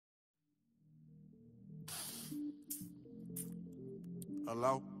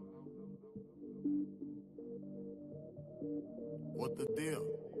Hello? What the deal?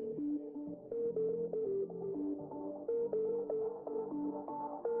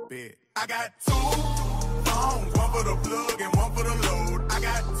 Bet. I got 2 phones, one for the plug and one for the load. I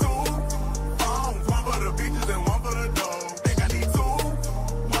got 2 phones, one for the bitches and one for the dough. Think I need 2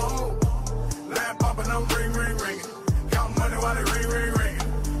 more. Line popping, I'm ring, ring, ringing. Count money while they ring, ring,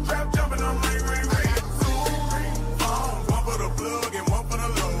 ringing. Trap jumping, I'm ring, ring, ringing. I got 2 phones, one for the plug and one for the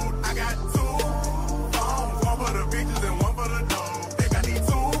load. I got 2 phones, one for the bitches and one for the dough. Think I need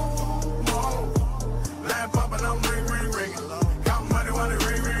 2 more. Line popping, I'm ring, ring, ringing. Count money while they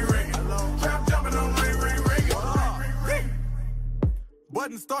ring, ring, ringing. Trap jumping, I'm ring, ring, ringing.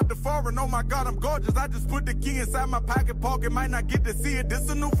 Button start to foreign, oh my God, I'm gorgeous. I just put the key inside my pocket, might not get to see it. This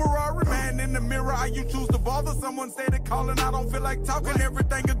a new Ferrari, man in the mirror. How you choose to bother? Someone say they calling, I don't feel like talking.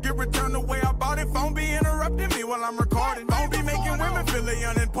 Everything will get returned the way I bought it. Phone be interrupting me while I'm recording. Phone be making women feel they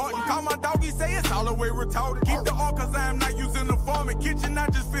unimportant. Call my doggy, say it's all the way retarded. Keep the all cause I am not using the form. In kitchen, I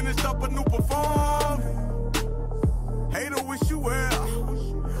just finished up a new perform. Hater, wish you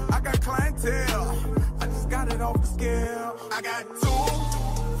well. I got clientele. I just got it off the scale. I got 2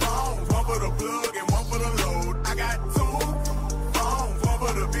 phones, one for the plug and one for the load. I got 2 phones, one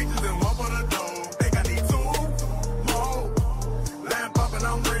for the bitches and one for the dough. Think I need 2 more. Line popping,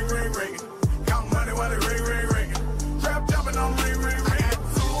 I'm ring, ring, ringing. Count money while they ring, ring, ringing. Trap jumping, I'm ring, ring, ringing. I got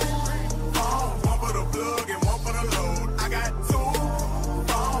 2 phones, one for the plug and one for the load. I got 2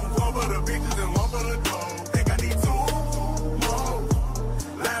 phones, one for the bitches and one for the dough. Think I need 2 more.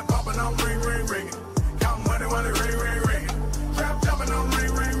 Line popping, I'm ring, ring, ringing. Count money while they ring, ring, ringing. Trap jumping, I'm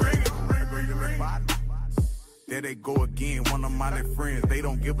ring, ring, ringing. There they go again, one of my friends. They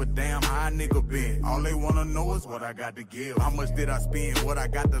don't give a damn how a nigga been. All they wanna know is what I got to give. How much did I spend, what I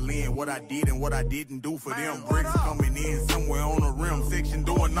got to lend, what I did and what I didn't do for them. Bricks coming in somewhere on the rim. Section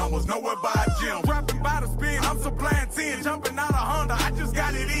doing numbers, nowhere by a gym. Dropping by the spin, I'm supplying 10. Jumping out of Honda, I just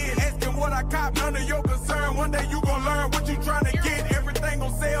got it in. Asking what I cop, none of your concern. One day you gon' learn what you trying to get. Everything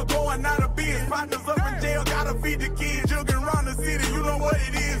on sale, going out of biz. Partners up in jail, gotta feed the kids. Jugging around the city, you know what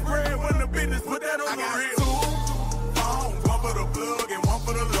it is. Bread when the business, put that on the real. One for the plug and one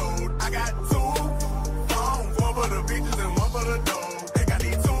for the load. I got 2 phones, one for the bitches and one for the dough. Think I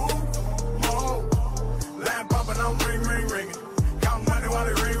need 2 more. Line popping, I'm ring, ring, ringing. Count money while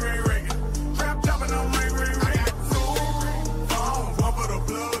they ring, ring, ringing. Trap jumping, I'm ring, ring, ringing. I got 2 phones, one for the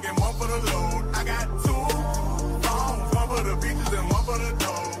plug and one for the load. I got 2 phones, one for the bitches and one for the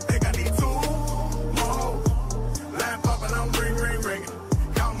dough. Think I need 2 more. Line popping, I'm ring, ring, ringing.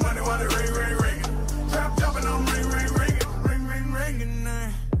 Count money while they ring, ring, ringing. Trap jumping, I'm ring, ring, ringing.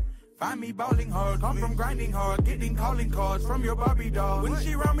 Find me bowling hard, come from grinding hard, getting calling cards from your Barbie doll. When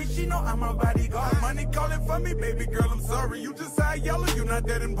she around me, she know I'm a bodyguard. Money calling for me, baby girl, I'm sorry. You just high yellow, you not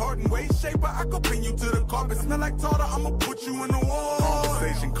that important. Waist shaper, I could pin you to the carpet. Smell like tartar, I'ma put you in the wall.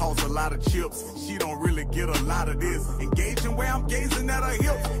 Conversation costs a lot of chips. She don't really get a lot of this. Engaging where I'm gazing at her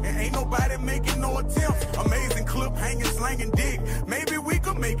hips, and ain't nobody making no attempts. Amazing clip, hanging, slanging dick. Maybe we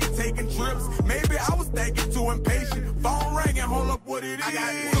could make it taking trips. Maybe I was thinking too impatient. Phone ringing, hold up what it is. I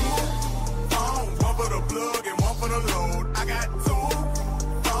got 2 phones, one for the plug and one for the load. I got 2